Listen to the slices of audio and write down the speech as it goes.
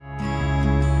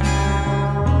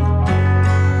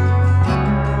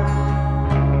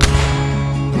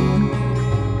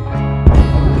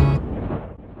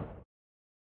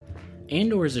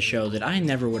Andor is a show that I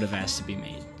never would have asked to be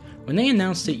made. When they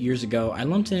announced it years ago, I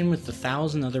lumped it in with the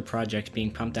 1,000 other projects being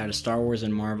pumped out of Star Wars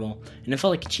and Marvel, and it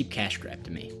felt like a cheap cash grab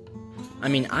to me. I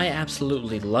mean, I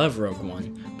absolutely love Rogue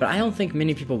One, but I don't think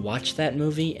many people watched that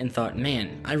movie and thought,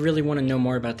 man, I really want to know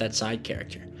more about that side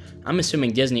character. I'm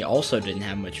assuming Disney also didn't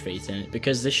have much faith in it,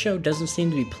 because this show doesn't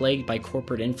seem to be plagued by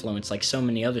corporate influence like so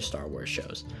many other Star Wars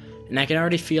shows. And I can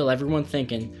already feel everyone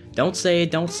thinking, don't say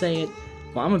it, don't say it.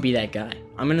 Well, I'm gonna be that guy.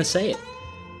 I'm gonna say it.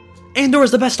 Andor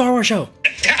is the best Star Wars show!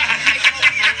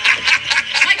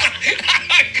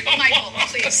 Michael,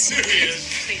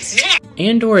 please.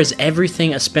 Andor is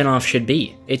everything a spinoff should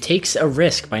be. It takes a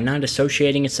risk by not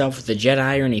associating itself with the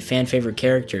Jedi or any fan-favorite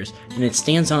characters, and it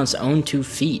stands on its own 2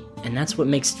 feet, and that's what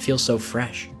makes it feel so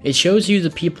fresh. It shows you the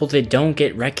people that don't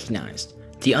get recognized.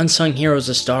 The unsung heroes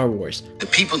of Star Wars. The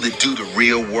people that do the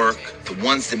real work, the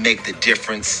ones that make the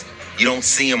difference, you don't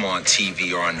see them on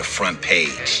TV or on the front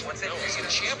page.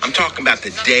 I'm talking about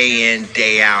the day in,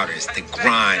 day outers, the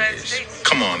grinders.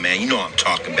 Come on, man, you know what I'm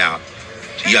talking about.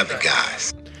 The other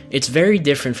guys. It's very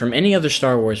different from any other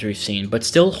Star Wars we've seen, but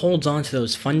still holds on to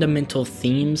those fundamental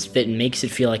themes that makes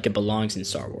it feel like it belongs in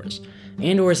Star Wars.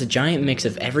 Andor is a giant mix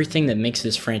of everything that makes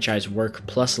this franchise work,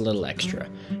 plus a little extra.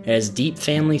 It has deep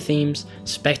family themes,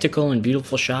 spectacle and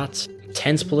beautiful shots,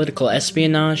 tense political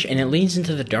espionage, and it leans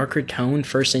into the darker tone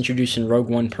first introduced in Rogue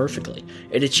One perfectly.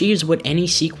 It achieves what any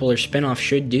sequel or spin-off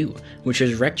should do, which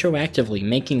is retroactively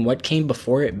making what came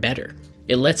before it better.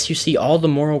 It lets you see all the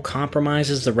moral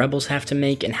compromises the rebels have to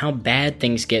make and how bad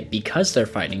things get because they're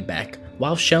fighting back,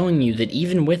 while showing you that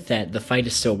even with that, the fight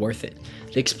is still worth it.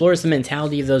 It explores the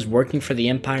mentality of those working for the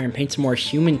Empire and paints a more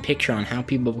human picture on how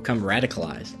people become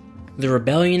radicalized. The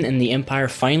Rebellion and the Empire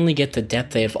finally get the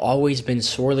depth they have always been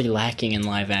sorely lacking in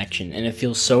live action, and it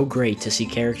feels so great to see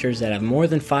characters that have more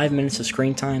than 5 minutes of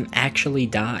screen time actually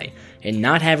die, and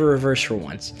not have a reverse for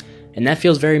once. And that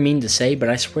feels very mean to say, but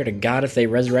I swear to God if they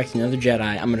resurrect another Jedi,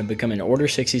 I'm going to become an Order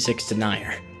 66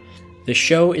 denier. The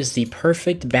show is the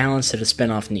perfect balance that a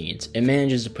spinoff needs. It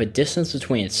manages to put distance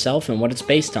between itself and what it's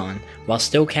based on, while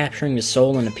still capturing the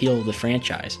soul and appeal of the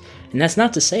franchise. And that's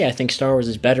not to say I think Star Wars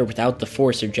is better without the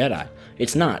Force or Jedi.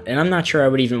 It's not, and I'm not sure I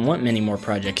would even want many more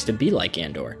projects to be like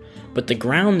Andor. But the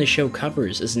ground the show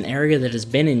covers is an area that has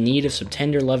been in need of some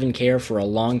tender love and care for a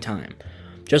long time.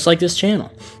 Just like this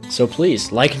channel. So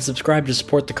please, like and subscribe to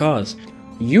support the cause.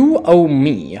 You owe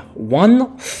me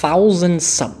 1,000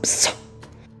 subs.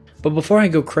 But before I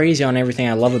go crazy on everything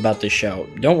I love about this show,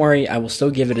 don't worry, I will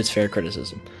still give it its fair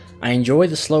criticism. I enjoy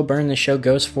the slow burn the show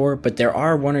goes for, but there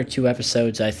are 1 or 2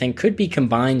 episodes I think could be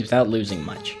combined without losing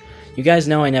much. You guys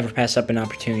know I never pass up an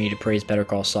opportunity to praise Better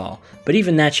Call Saul, but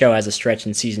even that show has a stretch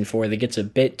in Season 4 that gets a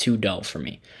bit too dull for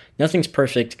me. Nothing's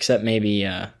perfect except maybe,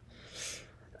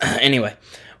 Anyway,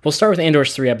 we'll start with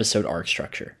Andor's 3-episode arc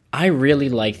structure. I really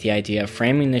like the idea of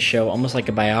framing this show almost like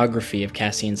a biography of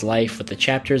Cassian's life, with the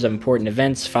chapters of important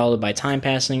events followed by time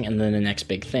passing and then the next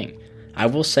big thing. I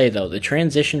will say though, the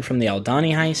transition from the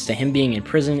Aldhani heist to him being in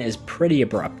prison is pretty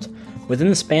abrupt. Within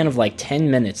the span of like 10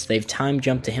 minutes, they've time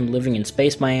jumped to him living in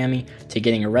Space Miami, to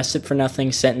getting arrested for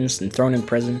nothing, sentenced, and thrown in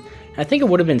prison. I think it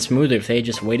would have been smoother if they had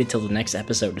just waited till the next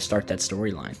episode to start that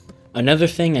storyline. Another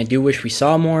thing I do wish we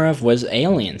saw more of was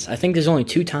aliens. I think there's only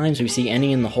 2 times we see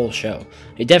any in the whole show.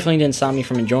 It definitely didn't stop me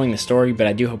from enjoying the story, but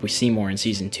I do hope we see more in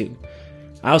Season 2.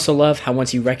 I also love how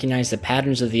once you recognize the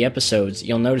patterns of the episodes,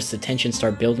 you'll notice the tension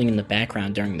start building in the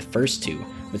background during the first 2,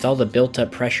 with all the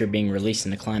built-up pressure being released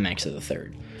in the climax of the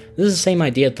third. This is the same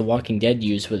idea that The Walking Dead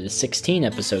used with its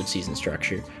 16-episode season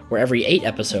structure, where every 8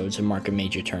 episodes would mark a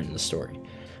major turn in the story.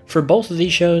 For both of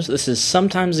these shows, this is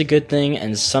sometimes a good thing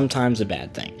and sometimes a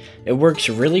bad thing. It works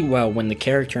really well when the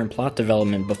character and plot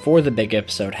development before the big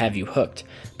episode have you hooked,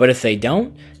 but if they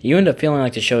don't, you end up feeling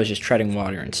like the show is just treading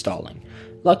water and stalling.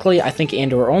 Luckily, I think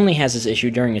Andor only has this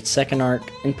issue during its second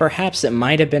arc, and perhaps it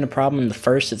might have been a problem in the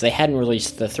first if they hadn't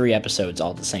released the 3 episodes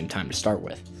all at the same time to start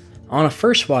with. On a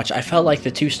first watch, I felt like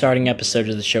the 2 starting episodes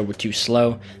of the show were too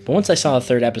slow, but once I saw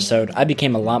the 3rd episode, I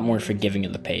became a lot more forgiving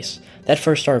of the pace. That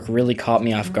first arc really caught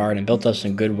me off guard and built up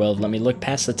some goodwill to let me look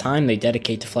past the time they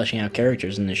dedicate to fleshing out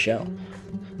characters in the show.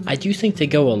 I do think they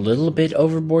go a little bit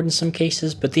overboard in some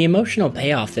cases, but the emotional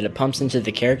payoff that it pumps into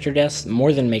the character deaths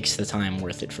more than makes the time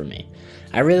worth it for me.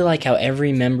 I really like how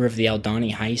every member of the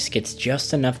Aldhani heist gets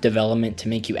just enough development to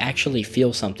make you actually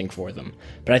feel something for them,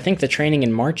 but I think the training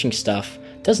and marching stuff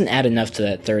doesn't add enough to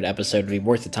that 3rd episode to be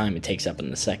worth the time it takes up in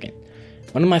the 2nd.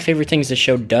 One of my favorite things the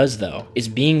show does, though, is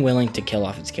being willing to kill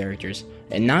off its characters,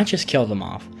 and not just kill them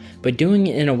off, but doing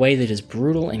it in a way that is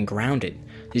brutal and grounded.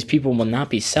 These people will not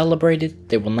be celebrated,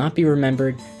 they will not be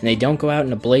remembered, and they don't go out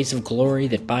in a blaze of glory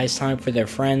that buys time for their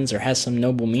friends or has some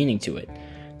noble meaning to it.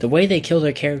 The way they kill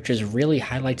their characters really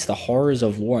highlights the horrors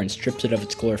of war and strips it of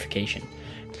its glorification.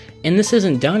 And this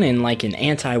isn't done in like an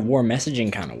anti-war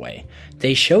messaging kind of way.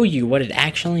 They show you what it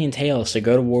actually entails to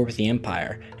go to war with the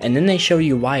Empire, and then they show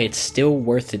you why it's still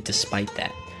worth it despite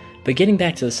that. But getting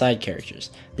back to the side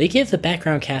characters, they give the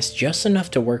background cast just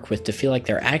enough to work with to feel like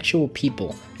they're actual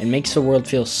people and makes the world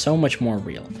feel so much more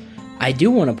real. I do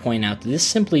want to point out that this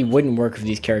simply wouldn't work if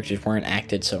these characters weren't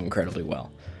acted so incredibly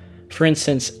well. For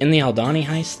instance, in the Aldhani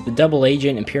heist, the double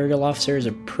agent Imperial officer is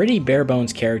a pretty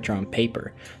bare-bones character on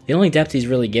paper. The only depth he's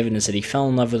really given is that he fell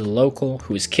in love with a local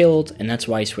who was killed, and that's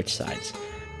why he switched sides.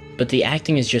 But the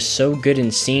acting is just so good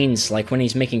in scenes like when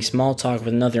he's making small talk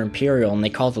with another Imperial and they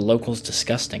call the locals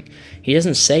disgusting. He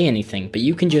doesn't say anything, but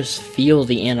you can just feel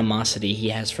the animosity he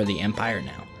has for the Empire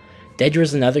now.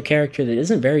 Dedra's another character that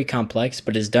isn't very complex,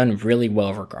 but is done really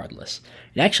well regardless.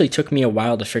 It actually took me a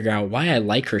while to figure out why I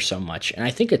like her so much, and I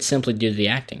think it's simply due to the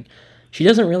acting. She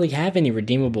doesn't really have any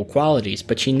redeemable qualities,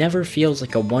 but she never feels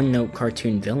like a one-note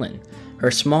cartoon villain.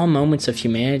 Her small moments of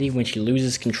humanity when she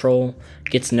loses control,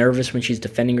 gets nervous when she's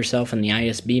defending herself in the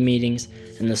ISB meetings,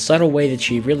 and the subtle way that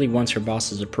she really wants her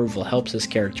boss's approval helps this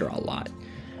character a lot.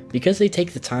 Because they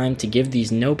take the time to give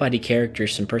these nobody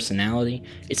characters some personality,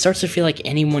 it starts to feel like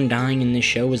anyone dying in this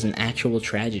show is an actual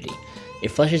tragedy.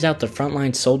 It fleshes out the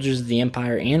frontline soldiers of the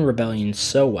Empire and Rebellion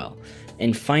so well,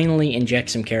 and finally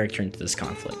injects some character into this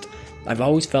conflict. I've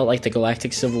always felt like the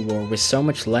Galactic Civil War was so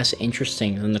much less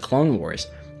interesting than the Clone Wars,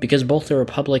 because both the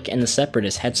Republic and the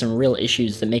Separatists had some real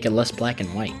issues that make it less black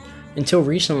and white. Until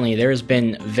recently, there has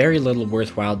been very little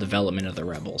worthwhile development of the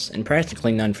Rebels, and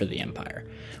practically none for the Empire.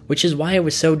 Which is why it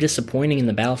was so disappointing in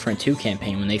the Battlefront 2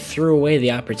 campaign when they threw away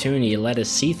the opportunity to let us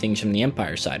see things from the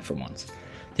Empire side for once.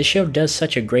 This show does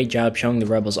such a great job showing the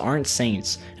Rebels aren't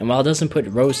saints, and while it doesn't put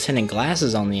rose-tinted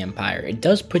glasses on the Empire, it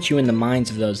does put you in the minds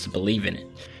of those that believe in it.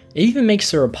 It even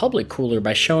makes the Republic cooler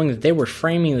by showing that they were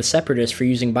framing the Separatists for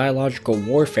using biological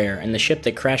warfare and the ship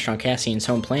that crashed on Cassian's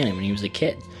home planet when he was a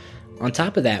kid. On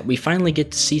top of that, we finally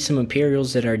get to see some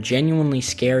Imperials that are genuinely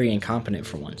scary and competent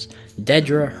for once.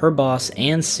 Dedra, her boss,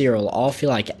 and Cyril all feel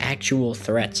like actual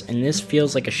threats, and this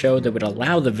feels like a show that would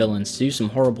allow the villains to do some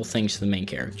horrible things to the main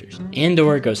characters.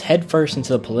 Andor goes headfirst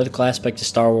into the political aspect of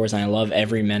Star Wars, and I love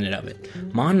every minute of it.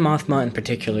 Mon Mothma in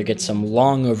particular gets some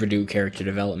long overdue character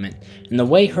development, and the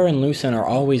way her and Lucen are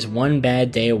always one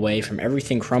bad day away from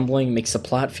everything crumbling makes the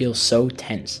plot feel so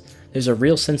tense. There's a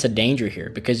real sense of danger here,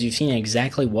 because you've seen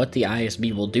exactly what the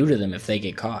ISB will do to them if they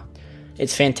get caught.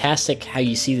 It's fantastic how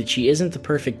you see that she isn't the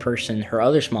perfect person her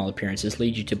other small appearances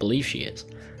lead you to believe she is.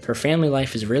 Her family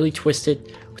life is really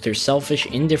twisted, with her selfish,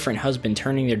 indifferent husband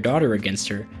turning their daughter against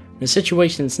her, and the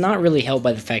situation is not really helped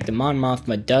by the fact that Mon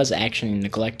Mothma does actually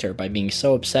neglect her by being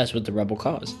so obsessed with the rebel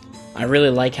cause. I really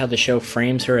like how the show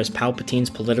frames her as Palpatine's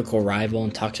political rival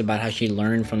and talks about how she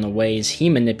learned from the ways he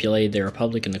manipulated the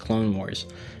Republic in the Clone Wars.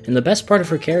 And the best part of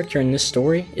her character in this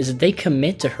story is that they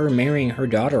commit to her marrying her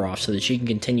daughter off so that she can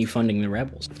continue funding the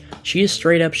rebels. She is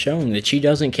straight up showing that she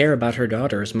doesn't care about her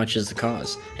daughter as much as the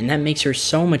cause, and that makes her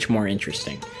so much more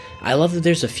interesting. I love that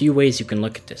there's a few ways you can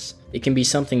look at this. It can be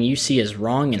something you see as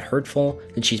wrong and hurtful,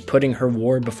 that she's putting her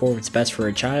war before what's best for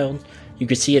her child. You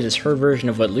could see it as her version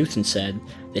of what Luthen said,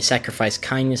 they sacrifice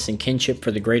kindness and kinship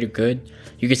for the greater good.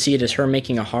 You could see it as her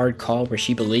making a hard call where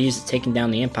she believes that taking down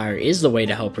the Empire is the way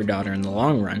to help her daughter in the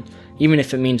long run, even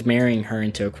if it means marrying her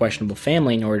into a questionable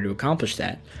family in order to accomplish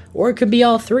that. Or it could be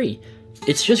all three.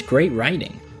 It's just great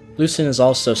writing. Lucen is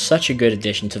also such a good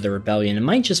addition to the Rebellion and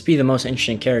might just be the most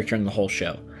interesting character in the whole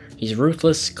show. He's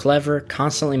ruthless, clever,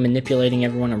 constantly manipulating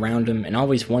everyone around him, and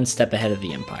always one step ahead of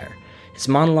the Empire. His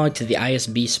monologue to the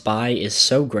ISB spy is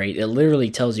so great, it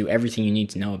literally tells you everything you need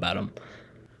to know about him.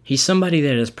 He's somebody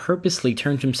that has purposely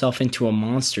turned himself into a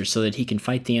monster so that he can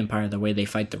fight the Empire the way they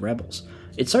fight the rebels.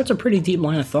 It starts a pretty deep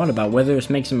line of thought about whether this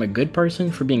makes him a good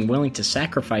person for being willing to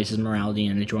sacrifice his morality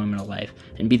and enjoyment of life,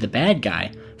 and be the bad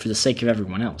guy for the sake of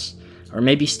everyone else. Or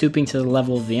maybe stooping to the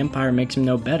level of the Empire makes him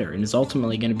no better, and is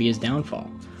ultimately going to be his downfall.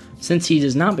 Since he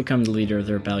does not become the leader of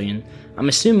the rebellion, I'm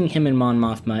assuming him and Mon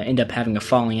Mothma end up having a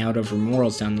falling out over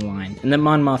morals down the line, and that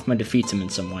Mon Mothma defeats him in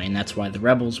some way, and that's why the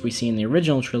rebels we see in the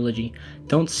original trilogy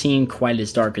don't seem quite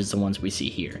as dark as the ones we see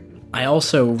here. I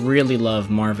also really love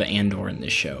Marva Andor in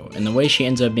this show, and the way she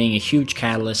ends up being a huge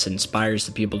catalyst that inspires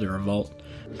the people to revolt.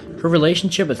 Her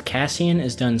relationship with Cassian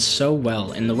is done so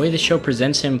well, and the way the show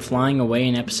presents him flying away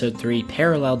in episode 3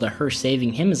 parallel to her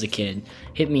saving him as a kid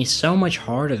hit me so much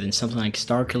harder than something like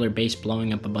Starkiller Base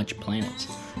blowing up a bunch of planets.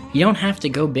 You don't have to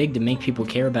go big to make people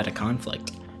care about a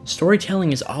conflict.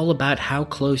 Storytelling is all about how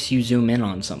close you zoom in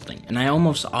on something, and I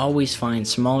almost always find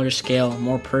smaller scale,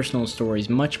 more personal stories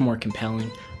much more compelling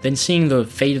than seeing the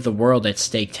fate of the world at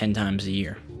stake 10 times a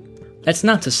year. That's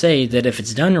not to say that if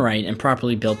it's done right and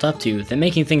properly built up to, that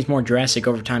making things more drastic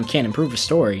over time can't improve a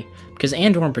story, because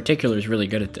Andor in particular is really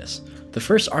good at this. The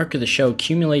first arc of the show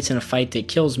accumulates in a fight that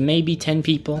kills maybe 10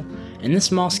 people, and this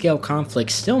small-scale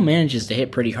conflict still manages to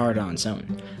hit pretty hard on its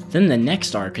own. Then the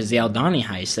next arc is the Aldhani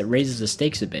heist that raises the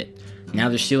stakes a bit. Now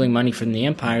they're stealing money from the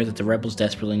Empire that the rebels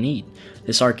desperately need.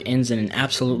 This arc ends in an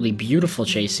absolutely beautiful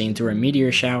chase scene through a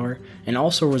meteor shower, and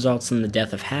also results in the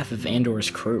death of half of Andor's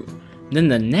crew. Then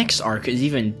the next arc is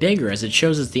even bigger, as it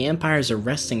shows that the Empire is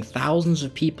arresting thousands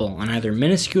of people on either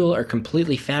minuscule or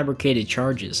completely fabricated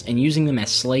charges, and using them as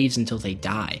slaves until they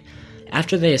die.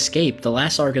 After they escape, the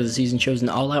last arc of the season shows an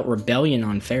all-out rebellion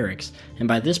on Ferrix, and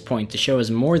by this point the show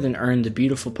has more than earned the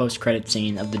beautiful post-credit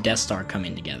scene of the Death Star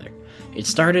coming together. It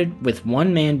started with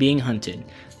one man being hunted,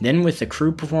 then with the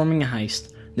crew performing a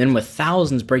heist, then with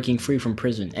thousands breaking free from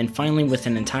prison, and finally with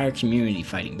an entire community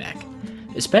fighting back.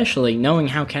 Especially knowing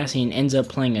how Cassian ends up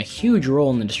playing a huge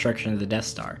role in the destruction of the Death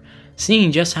Star.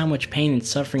 Seeing just how much pain and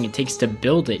suffering it takes to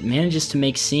build it manages to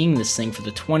make seeing this thing for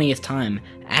the 20th time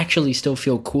actually still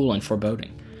feel cool and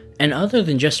foreboding. And other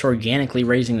than just organically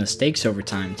raising the stakes over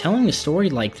time, telling a story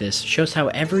like this shows how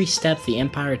every step the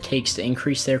Empire takes to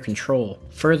increase their control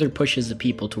further pushes the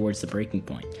people towards the breaking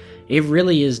point. It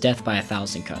really is death by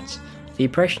 1,000 cuts. The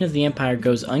oppression of the Empire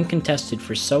goes uncontested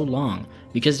for so long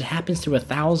because it happens through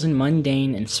 1,000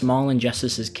 mundane and small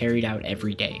injustices carried out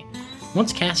every day.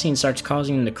 Once Cassian starts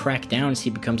causing them to crack down as he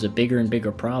becomes a bigger and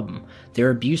bigger problem, their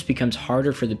abuse becomes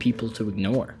harder for the people to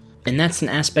ignore. And that's an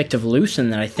aspect of Lucen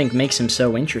that I think makes him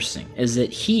so interesting, is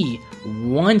that he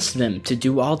wants them to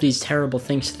do all these terrible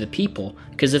things to the people,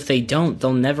 because if they don't,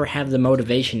 they'll never have the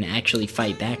motivation to actually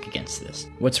fight back against this.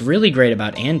 What's really great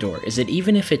about Andor is that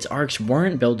even if its arcs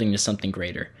weren't building to something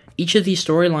greater, each of these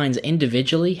storylines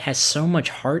individually has so much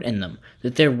heart in them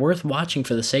that they're worth watching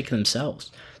for the sake of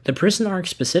themselves. The prison arc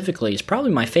specifically is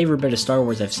probably my favorite bit of Star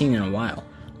Wars I've seen in a while.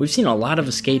 We've seen a lot of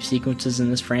escape sequences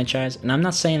in this franchise, and I'm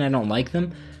not saying I don't like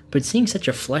them, but seeing such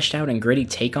a fleshed out and gritty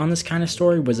take on this kind of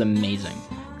story was amazing.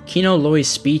 Kino Loy's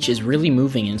speech is really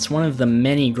moving, and it's one of the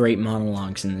many great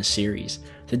monologues in this series.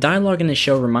 The dialogue in the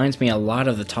show reminds me a lot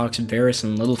of the talks Varys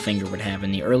and Littlefinger would have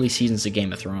in the early seasons of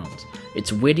Game of Thrones.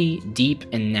 It's witty, deep,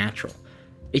 and natural.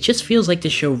 It just feels like the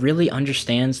show really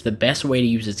understands the best way to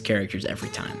use its characters every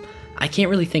time. I can't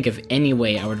really think of any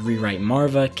way I would rewrite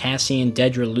Marva, Cassian,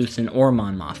 Dedra, Luthen, or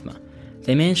Mon Mothma.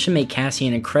 They managed to make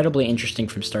Cassian incredibly interesting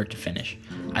from start to finish.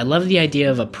 I love the idea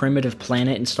of a primitive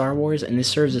planet in Star Wars, and this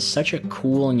serves as such a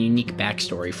cool and unique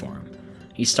backstory for him.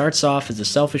 He starts off as a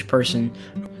selfish person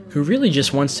who really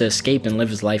just wants to escape and live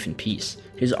his life in peace.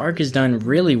 His arc is done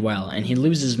really well, and he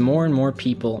loses more and more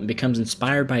people and becomes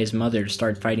inspired by his mother to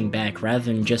start fighting back rather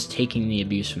than just taking the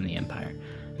abuse from the Empire.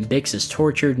 Bix is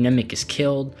tortured, Nemik is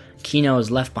killed, Kino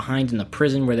is left behind in the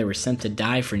prison where they were sent to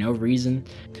die for no reason,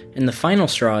 and the final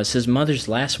straw is his mother's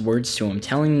last words to him,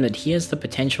 telling him that he has the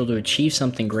potential to achieve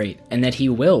something great, and that he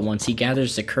will once he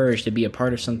gathers the courage to be a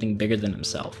part of something bigger than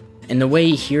himself. And the way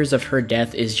he hears of her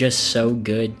death is just so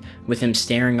good, with him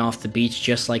staring off the beach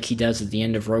just like he does at the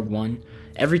end of Rogue One.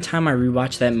 Every time I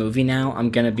rewatch that movie now, I'm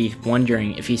gonna be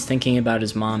wondering if he's thinking about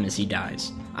his mom as he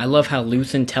dies. I love how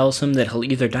Luthen tells him that he'll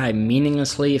either die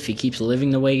meaninglessly if he keeps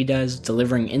living the way he does,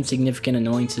 delivering insignificant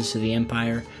annoyances to the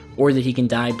Empire, or that he can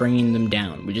die bringing them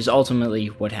down, which is ultimately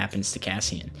what happens to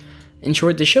Cassian. In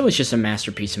short, the show is just a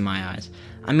masterpiece in my eyes.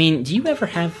 I mean, do you ever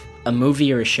have a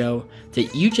movie or a show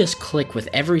that you just click with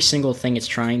every single thing it's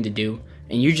trying to do,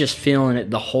 and you're just feeling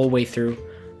it the whole way through?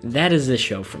 That is this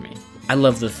show for me. I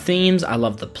love the themes, I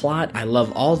love the plot, I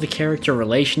love all the character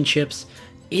relationships.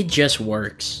 It just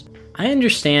works. I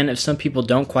understand if some people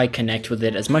don't quite connect with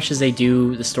it as much as they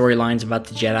do the storylines about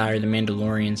the Jedi or the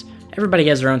Mandalorians. Everybody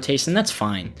has their own taste, and that's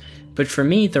fine. But for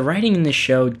me, the writing in this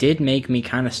show did make me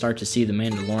kind of start to see the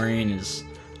Mandalorian as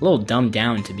a little dumbed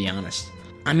down, to be honest.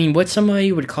 I mean, what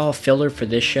somebody would call filler for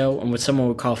this show and what someone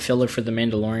would call filler for the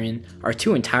Mandalorian are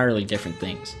two entirely different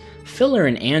things. Filler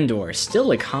in Andor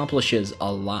still accomplishes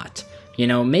a lot. You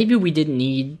know, maybe we didn't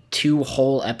need 2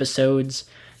 whole episodes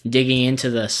digging into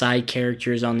the side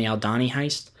characters on the Aldhani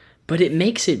heist, but it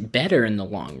makes it better in the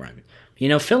long run. You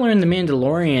know, filler in The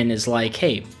Mandalorian is like,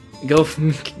 hey, go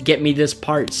get me this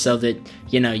part so that,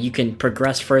 you know, you can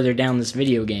progress further down this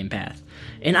video game path.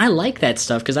 And I like that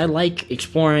stuff because I like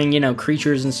exploring, you know,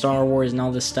 creatures in Star Wars and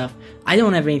all this stuff. I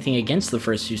don't have anything against the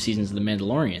first 2 seasons of The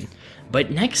Mandalorian,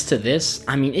 but next to this,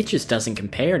 I mean, it just doesn't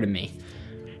compare to me.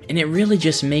 And it really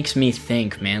just makes me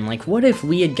think, man, like, what if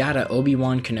we had got a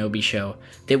Obi-Wan Kenobi show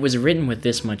that was written with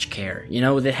this much care,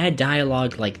 that had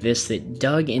dialogue like this, that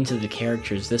dug into the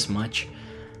characters this much?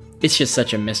 It's just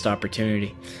such a missed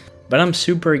opportunity. But I'm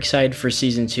super excited for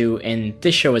Season 2, and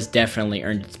this show has definitely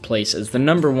earned its place as the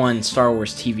 #1 Star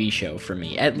Wars TV show for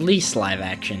me, at least live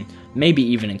action, maybe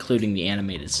even including the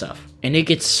animated stuff. And it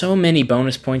gets so many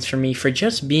bonus points for me for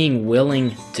just being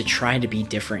willing to try to be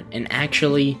different and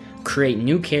actually create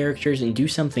new characters and do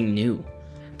something new.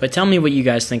 But tell me what you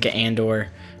guys think of Andor,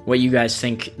 what you guys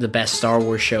think the best Star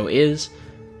Wars show is,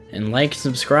 and like and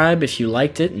subscribe if you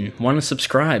liked it and want to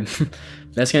subscribe.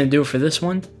 That's going to do it for this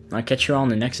one. I'll catch you all in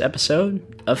the next episode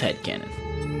of Headcanon.